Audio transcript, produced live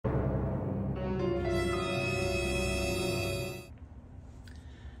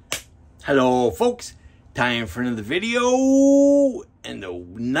Hello folks, time for another video and a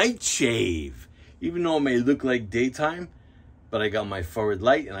night shave. Even though it may look like daytime, but I got my forward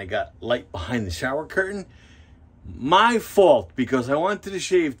light and I got light behind the shower curtain. My fault, because I wanted to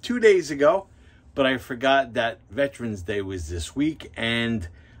shave 2 days ago, but I forgot that Veterans Day was this week and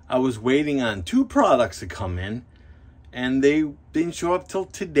I was waiting on 2 products to come in and they didn't show up till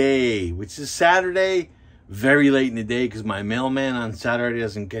today, which is Saturday. Very late in the day because my mailman on Saturday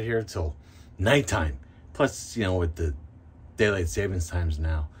doesn't get here till nighttime. Plus, you know, with the daylight savings times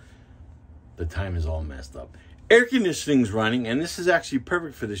now, the time is all messed up. Air conditioning's running, and this is actually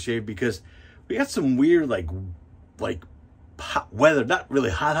perfect for the shave because we got some weird, like hot weather. Not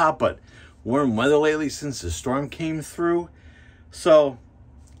really hot, but warm weather lately since the storm came through. So,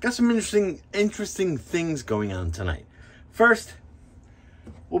 got some interesting things going on tonight. First,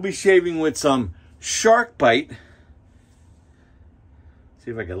 we'll be shaving with some Shark Bite. See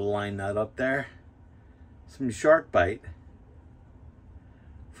if I can line that up there. Some Shark Bite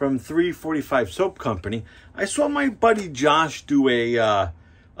from 345 Soap Company. I saw my buddy Josh do a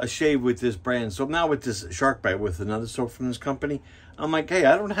shave with this brand. So now with this Shark Bite with another soap from this company, I'm like, hey,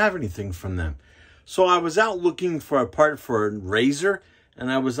 I don't have anything from them. So I was out looking for a part for a razor,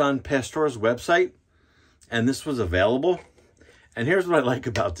 and I was on Pastore's website, and this was available. And here's what I like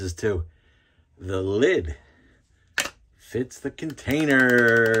about this too. The lid fits the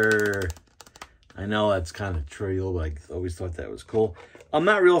container. I know that's kind of trivial, but I always thought that was cool. I'm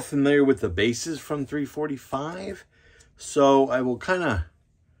not real familiar with the bases from 345, so I will kind of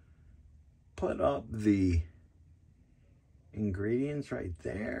put up the ingredients right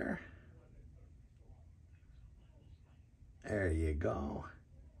there. There you go.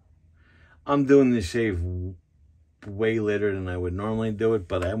 I'm doing this shave way later than I would normally do it,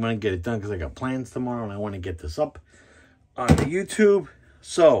 but I want to get it done because I got plans tomorrow and I want to get this up on the YouTube.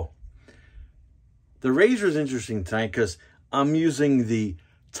 So the razor is interesting tonight because I'm using the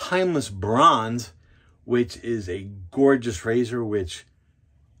Timeless Bronze, which is a gorgeous razor which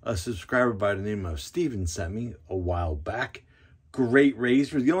a subscriber by the name of Steven sent me a while back. Great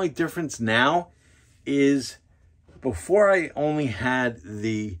razor. The only difference now is before I only had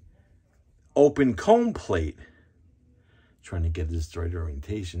the open comb plate. Trying to get this the right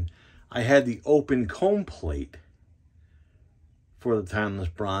orientation. I had the open comb plate for the Timeless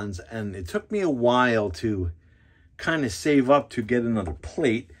Bronze, and it took me a while to kind of save up to get another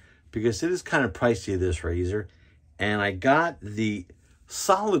plate because it is kind of pricey, this razor. And I got the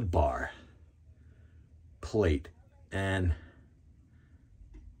solid bar plate, and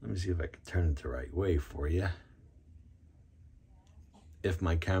let me see if I can turn it the right way for you. If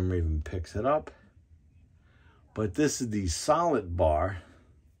my camera even picks it up. But this is the solid bar.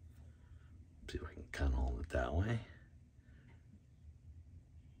 See if I can kind of hold it that way.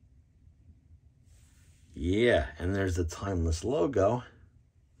 Yeah, and there's the Timeless logo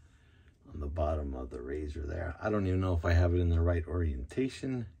on the bottom of the razor there. I don't even know if I have it in the right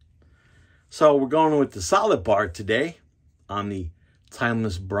orientation. So we're going with the solid bar today on the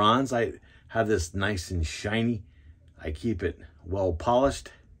Timeless Bronze. I have this nice and shiny. I keep it well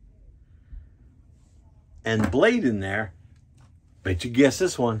polished. And blade in there. Bet you guess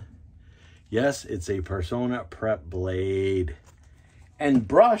this one. Yes, it's a Persona Prep blade. And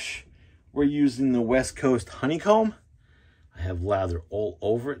brush, we're using the West Coast Honeycomb. I have lather all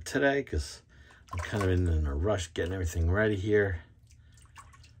over it today because I'm kind of in a rush getting everything ready here.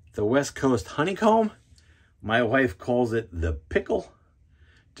 The West Coast Honeycomb, my wife calls it the pickle,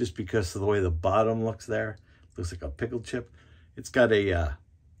 just because of the way the bottom looks there. Looks like a pickle chip. It's got a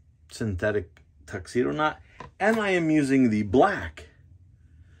synthetic tuxedo knot, and I am using the black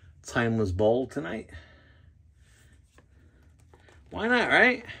Timeless bowl tonight. Why not,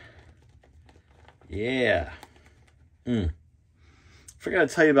 right? Yeah. Forgot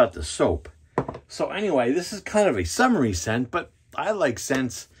to tell you about the soap. So anyway, this is kind of a summery scent, but I like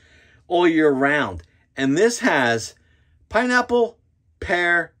scents all year round. And this has pineapple,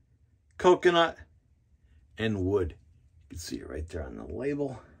 pear, coconut, and wood. You can see it right there on the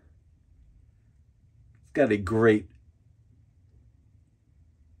label. Got a great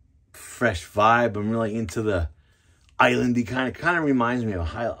fresh vibe. I'm really into the islandy kind of reminds me of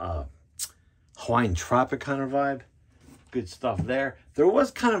a Hawaiian tropic kind of vibe. Good stuff there. There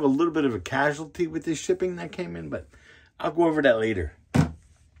was kind of a little bit of a casualty with this shipping that came in, but I'll go over that later.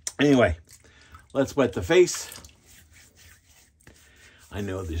 Anyway, let's wet the face. I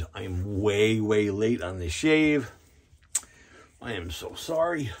know I am way late on the shave. I am so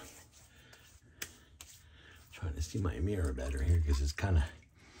sorry. Trying to see my mirror better here because it's kind of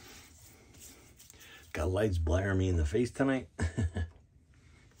got lights blaring me in the face tonight.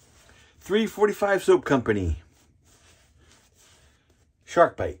 345 Soap Company.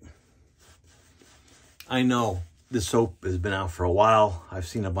 Shark Bite. I know this soap has been out for a while. I've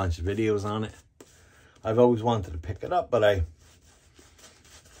seen a bunch of videos on it. I've always wanted to pick it up, but I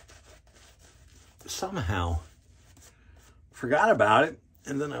somehow forgot about it.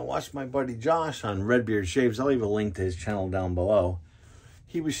 And then I watched my buddy Josh on Redbeard Shaves. I'll leave a link to his channel down below.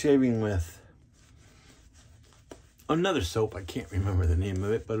 He was shaving with another soap. I can't remember the name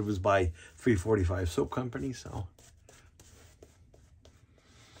of it, but it was by 345 Soap Company. So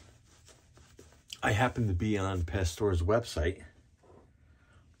I happened to be on Pastor's website,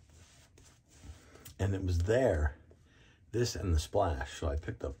 and it was there, this and the Splash. So I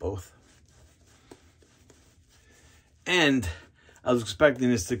picked up both. And I was expecting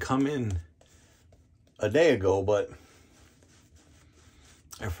this to come in a day ago, but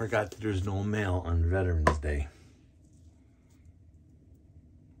I forgot that there's no mail on Veterans Day.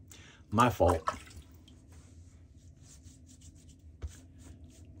 My fault.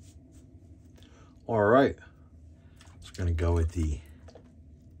 All right. Just going to go with the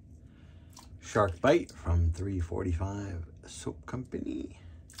Shark Bite from 345 Soap Company.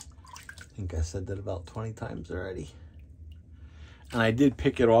 I think I said that about 20 times already. And I did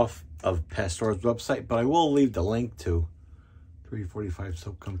pick it off of Pastor's website, but I will leave the link to 345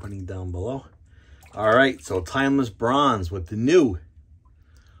 Soap Company down below. All right, so Timeless Bronze with the new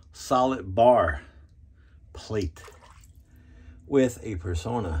solid bar plate with a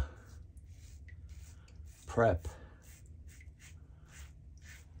Persona prep.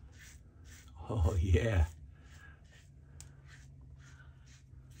 Oh, yeah.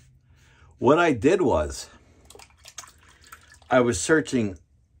 What I did was I was searching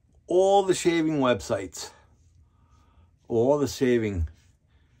all the shaving websites, all the shaving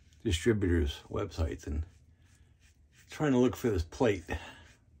distributors' websites, and trying to look for this plate.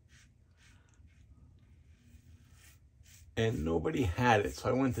 And nobody had it. So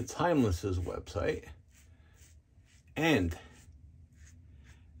I went to Timeless's website, and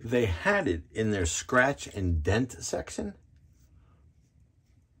they had it in their scratch and dent section.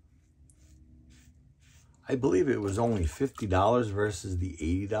 I believe it was only $50 versus the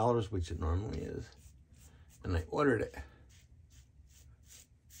 $80, which it normally is. And I ordered it.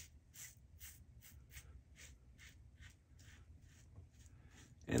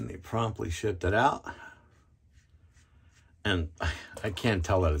 And they promptly shipped it out. And I can't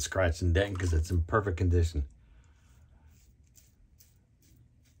tell that it's scratched and dent because it's in perfect condition.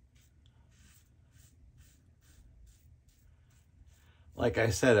 Like I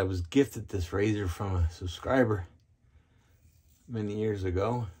said, I was gifted this razor from a subscriber many years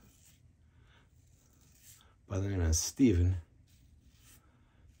ago by the name of Steven.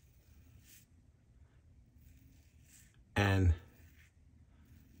 And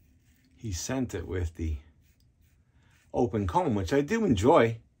he sent it with the open comb, which I do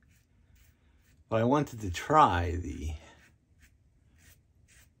enjoy, but I wanted to try the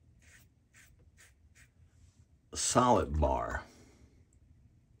solid bar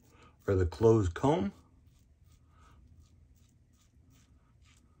or the closed comb.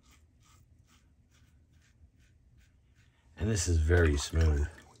 And this is very smooth.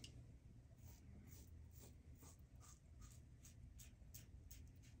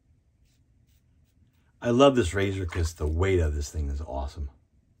 I love this razor because the weight of this thing is awesome.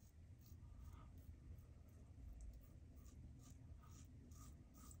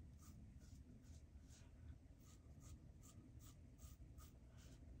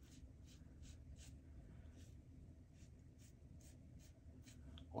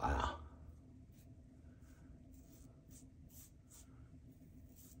 Wow.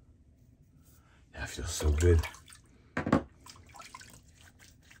 That feels so good.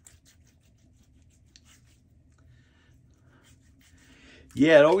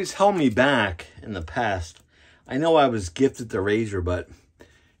 Yeah, it always held me back in the past. I know I was gifted the razor, but,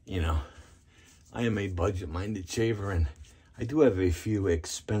 you know, I am a budget-minded shaver, and I do have a few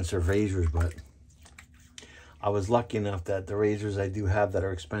expensive razors, but I was lucky enough that the razors I do have that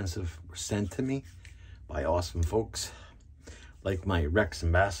are expensive were sent to me by awesome folks, like my Rex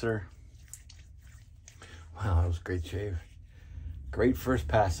Ambassador. Wow, that was a great shave. Great first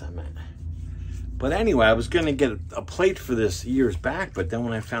pass, I meant. But anyway, I was going to get a plate for this years back, but then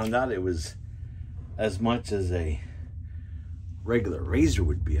when I found out it was as much as a regular razor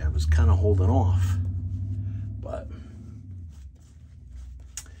would be, I was kind of holding off. But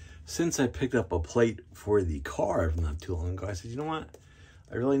since I picked up a plate for the car not too long ago, I said, you know what?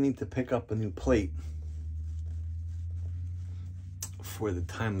 I really need to pick up a new plate for the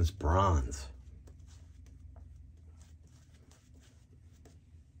Timeless Bronze.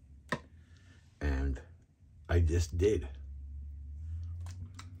 I just did.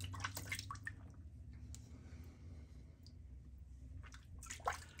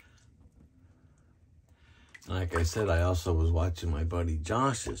 Like I said, I also was watching my buddy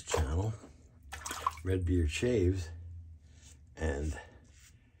Josh's channel, Redbeard Shaves, and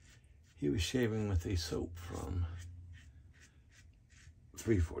he was shaving with a soap from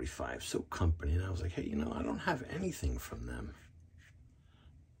 345 Soap Company, and I was like, hey, you know, I don't have anything from them.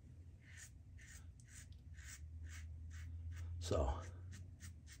 So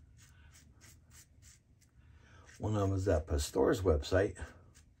when I was at Pastore's website,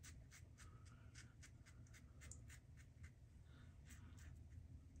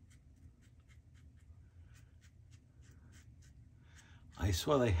 I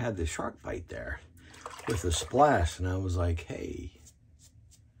saw they had the shark bite there with a splash, and I was like, hey,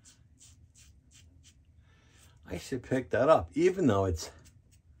 I should pick that up, even though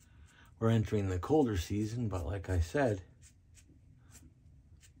we're entering the colder season. But like I said,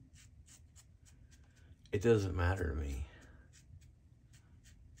 it doesn't matter to me.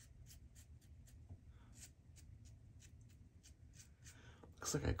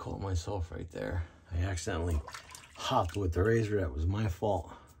 Looks like I caught myself right there. I accidentally hopped with the razor. That was my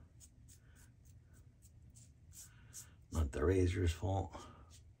fault. Not the razor's fault.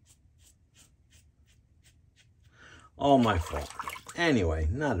 All my fault. Anyway,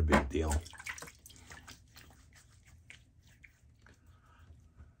 not a big deal.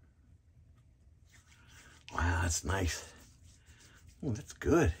 Wow, that's nice. Oh, that's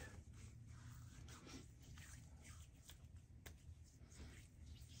good.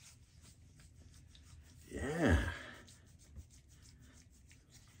 Yeah.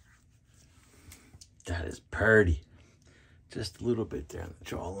 That is pretty. Just a little bit there on the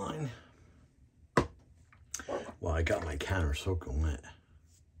jawline. Well, I got my counter soaking wet.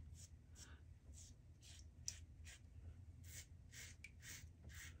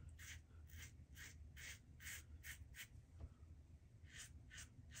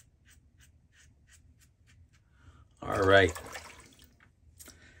 All right.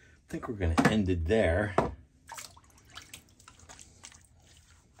 I think we're going to end it there.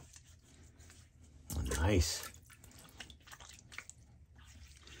 Nice.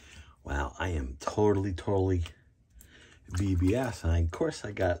 Wow, I am totally BBS. And of course,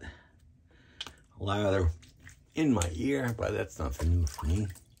 I got a lather in my ear, but that's nothing new for me.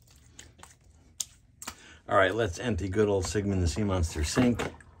 All right, let's empty good old Sigmund the Sea Monster sink.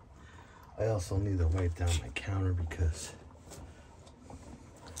 I also need to wipe down my counter because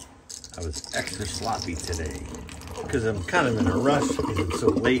I was extra sloppy today. Because I'm kind of in a rush because it's so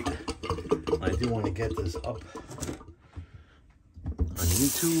late. I do want to get this up on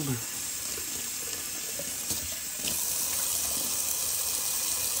YouTube.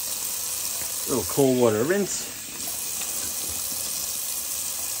 Little cold water rinse.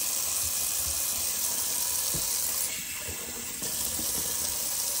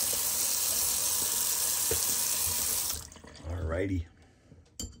 Alrighty.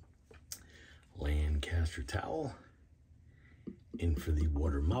 Lancaster Towel. In for the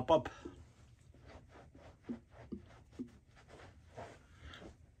water mop up.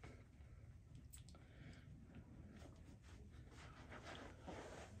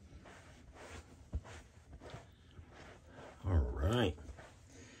 Right,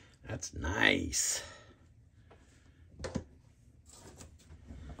 that's nice.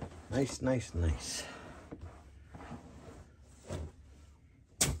 Nice.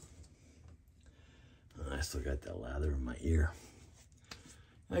 I still got that lather in my ear.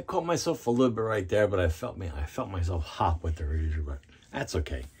 I caught myself a little bit right there, but I felt myself hop with the razor, but that's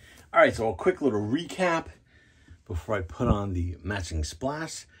okay. All right, so a quick little recap before I put on the matching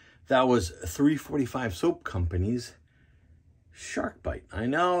splash. That was 345 Soap Company's Shark Bite. I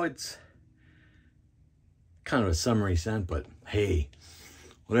know it's kind of a summery scent, but hey,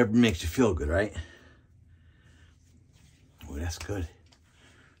 whatever makes you feel good, right? Oh, that's good.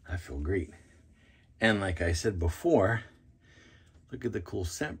 I feel great. And like I said before, look at the cool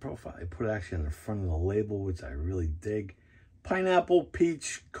scent profile. I put it actually on the front of the label, which I really dig. Pineapple,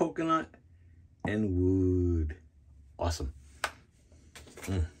 peach, coconut, and wood. Awesome.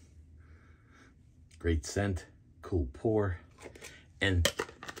 Great scent, cool pour. And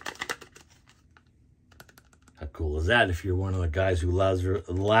how cool is that if you're one of the guys who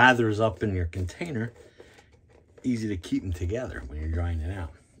lathers up in your container? Easy to keep them together when you're drying it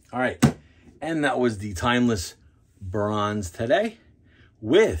out. All right, and that was the Timeless Bronze today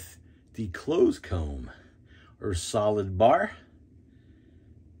with the close comb or solid bar.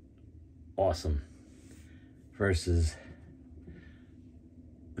 Awesome. Versus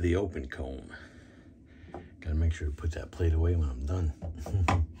the open comb. Gotta make sure to put that plate away when I'm done.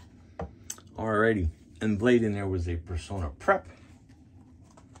 Alrighty. And blade in there was a Persona Prep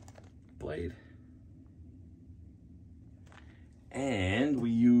blade. And we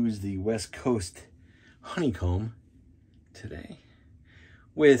used the West Coast Honeycomb today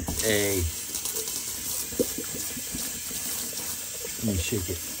with a, let me shake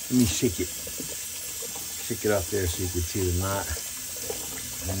it. Shake it up there so you can see the knot.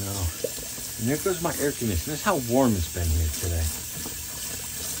 I know. And there goes my air conditioner. That's how warm it's been here today.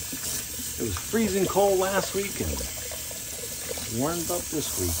 It was freezing cold last week and warmed up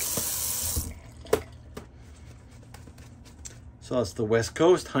this week. So it's the West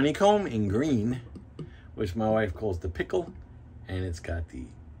Coast Honeycomb in green, which my wife calls the pickle. And it's got the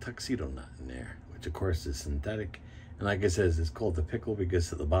tuxedo knot in there, which of course is synthetic. And like I said, it's called the pickle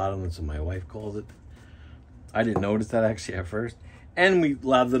because at the bottom, that's what my wife calls it. I didn't notice that actually at first. And we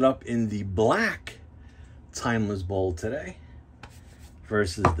lathered it up in the black Timeless bowl today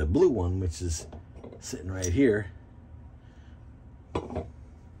versus the blue one, which is sitting right here. Boy,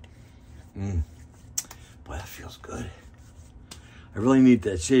 that feels good. I really need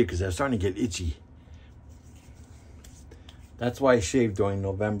that shave because I'm starting to get itchy. That's why I shave during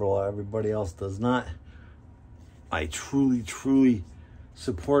November while everybody else does not. I truly, truly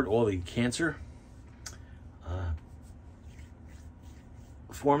support all the cancer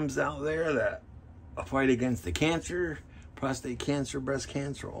forms out there that fight against the cancer, prostate cancer, breast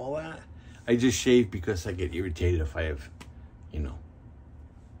cancer, all that. I just shave because I get irritated if I have, you know,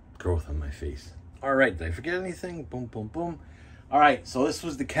 growth on my face. All right, did I forget anything? Boom, boom, boom. All right, so this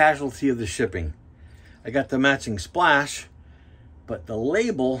was the casualty of the shipping. I got the matching splash, but the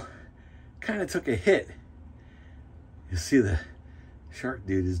label kind of took a hit. You see the shark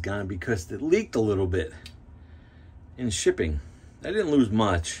dude is gone because it leaked a little bit in shipping. I didn't lose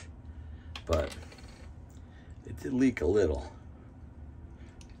much, but it did leak a little.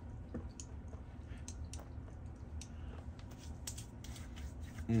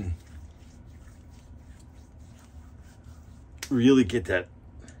 Really get that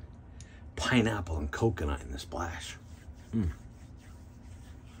pineapple and coconut in the splash.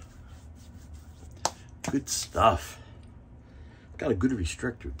 Good stuff. Got a good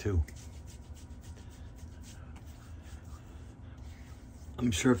restrictor too. I'm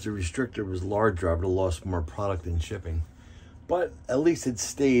sure if the restrictor was larger, I would have lost more product in shipping. But at least it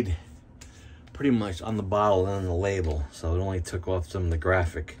stayed pretty much on the bottle and on the label. So it only took off some of the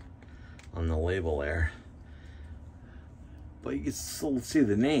graphic on the label there. But you can still see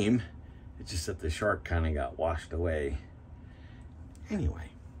the name. It's just that the shark kind of got washed away. Anyway,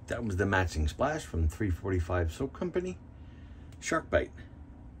 that was the matching splash from 345 Soap Company. Shark Bite.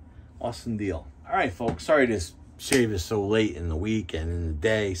 Awesome deal. All right, folks. Sorry this shave is so late in the week and in the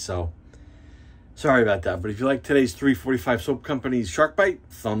day, so sorry about that. But if you like today's 345 Soap Company's Shark Bite,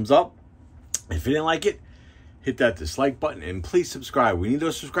 thumbs up. If you didn't like it, hit that dislike button and please subscribe. We need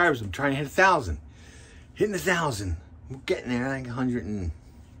those subscribers. I'm trying to hit 1,000. Hitting 1,000. We're getting there. I think 100 and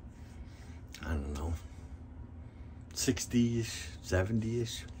I don't know, 60-ish,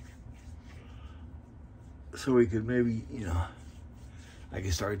 70-ish. So we could maybe, you know, I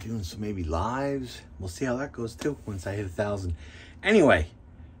can start doing some maybe lives. We'll see how that goes too once I hit 1,000. Anyway,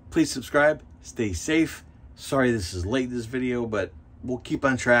 please subscribe. Stay safe. Sorry this is late, this video, but we'll keep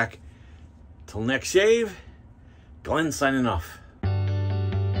on track. Till next shave, Glenn signing off.